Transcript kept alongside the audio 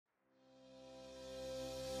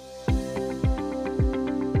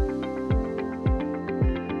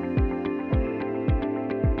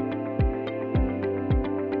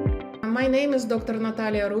My name is Dr.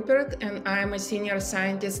 Natalia Ruppert, and I am a senior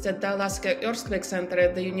scientist at the Alaska Earthquake Center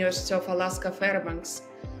at the University of Alaska Fairbanks.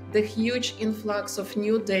 The huge influx of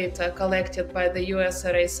new data collected by the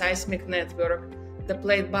USRA Seismic Network, the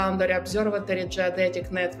Plate Boundary Observatory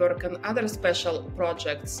Geodetic Network, and other special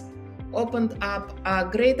projects opened up a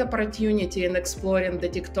great opportunity in exploring the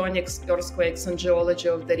tectonics, earthquakes, and geology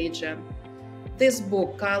of the region. This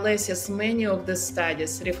book coalesces many of the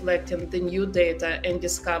studies reflecting the new data and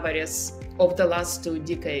discoveries of the last 2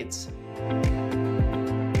 decades.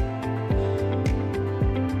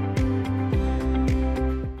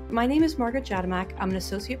 My name is Margarete Jadamec. I'm an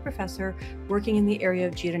associate professor working in the area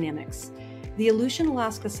of geodynamics. The Aleutian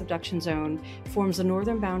Alaska subduction zone forms the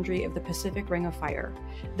northern boundary of the Pacific Ring of Fire.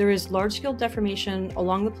 There is large-scale deformation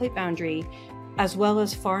along the plate boundary, as well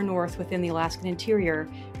as far north within the Alaskan interior,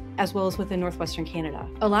 as well as within Northwestern Canada.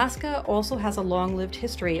 Alaska also has a long-lived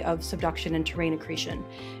history of subduction and terrain accretion,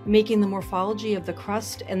 making the morphology of the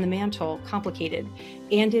crust and the mantle complicated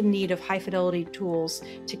and in need of high-fidelity tools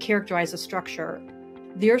to characterize the structure.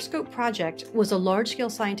 The EarthScope project was a large-scale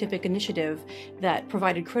scientific initiative that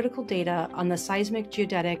provided critical data on the seismic,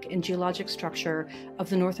 geodetic, and geologic structure of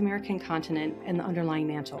the North American continent and the underlying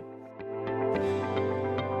mantle.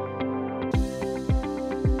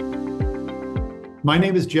 My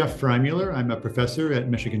name is Jeff Freymueller. I'm a professor at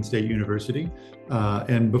Michigan State University.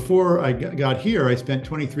 And before I got here, I spent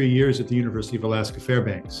 23 years at the University of Alaska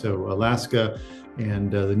Fairbanks. So Alaska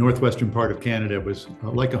and the northwestern part of Canada was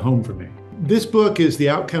like a home for me. This book is the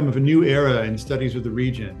outcome of a new era in studies of the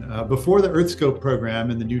region. Before the EarthScope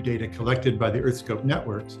program and the new data collected by the EarthScope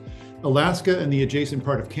networks, Alaska and the adjacent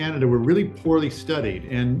part of Canada were really poorly studied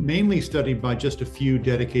and mainly studied by just a few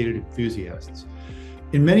dedicated enthusiasts.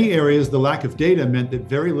 In many areas, the lack of data meant that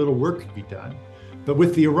very little work could be done. But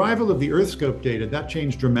with the arrival of the EarthScope data, that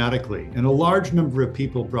changed dramatically, and a large number of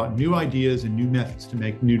people brought new ideas and new methods to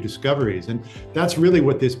make new discoveries. And that's really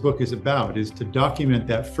what this book is about, is to document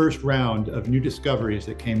that first round of new discoveries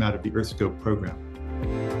that came out of the EarthScope program.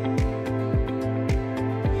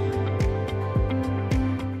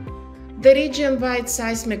 The region-wide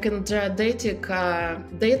seismic and geodetic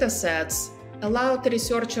data sets allowed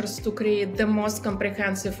researchers to create the most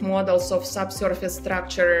comprehensive models of subsurface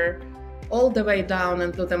structure all the way down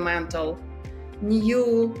into the mantle.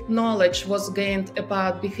 New knowledge was gained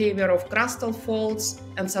about behavior of crustal faults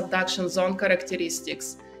and subduction zone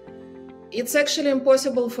characteristics. It's actually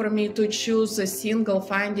impossible for me to choose a single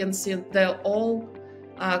finding since they all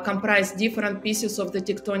comprise different pieces of the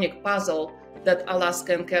tectonic puzzle that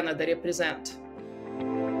Alaska and Canada represent.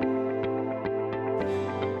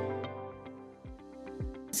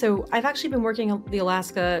 So I've actually been working in the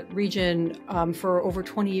Alaska region for over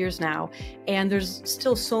 20 years now, and there's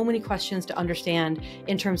still so many questions to understand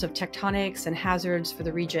in terms of tectonics and hazards for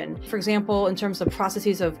the region. For example, in terms of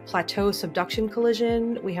processes of plateau subduction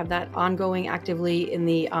collision, we have that ongoing actively in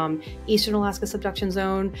the Eastern Alaska subduction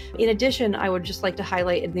zone. In addition, I would just like to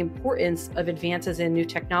highlight the importance of advances in new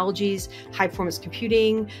technologies, high-performance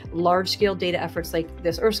computing, large-scale data efforts like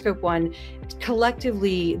this EarthScope one.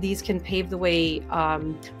 Collectively, these can pave the way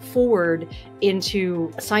forward into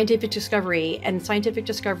scientific discovery, and scientific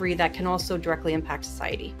discovery that can also directly impact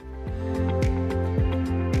society.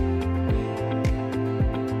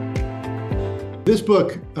 This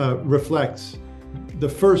book reflects the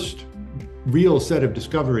first real set of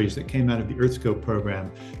discoveries that came out of the EarthScope program.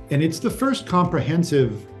 And it's the first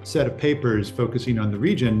comprehensive set of papers focusing on the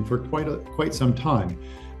region for quite some time.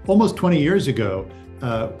 Almost 20 years ago,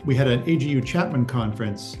 we had an AGU Chapman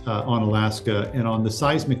conference on Alaska and on the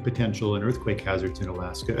seismic potential and earthquake hazards in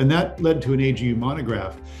Alaska. And that led to an AGU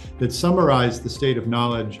monograph that summarized the state of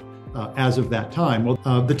knowledge as of that time. Well,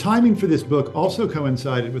 the timing for this book also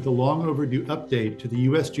coincided with a long overdue update to the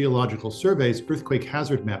U.S. Geological Survey's earthquake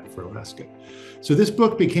hazard map for Alaska. So this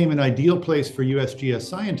book became an ideal place for USGS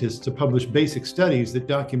scientists to publish basic studies that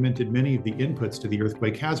documented many of the inputs to the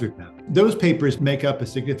earthquake hazard map. Those papers make up a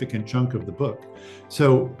significant chunk of the book.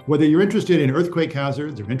 So whether you're interested in earthquake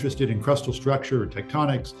hazards or interested in crustal structure or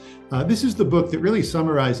tectonics, this is the book that really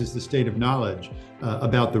summarizes the state of knowledge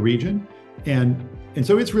about the region. And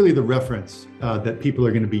so it's really the reference that people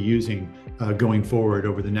are going to be using going forward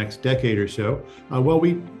over the next decade or so, while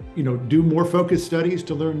we do more focused studies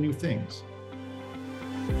to learn new things.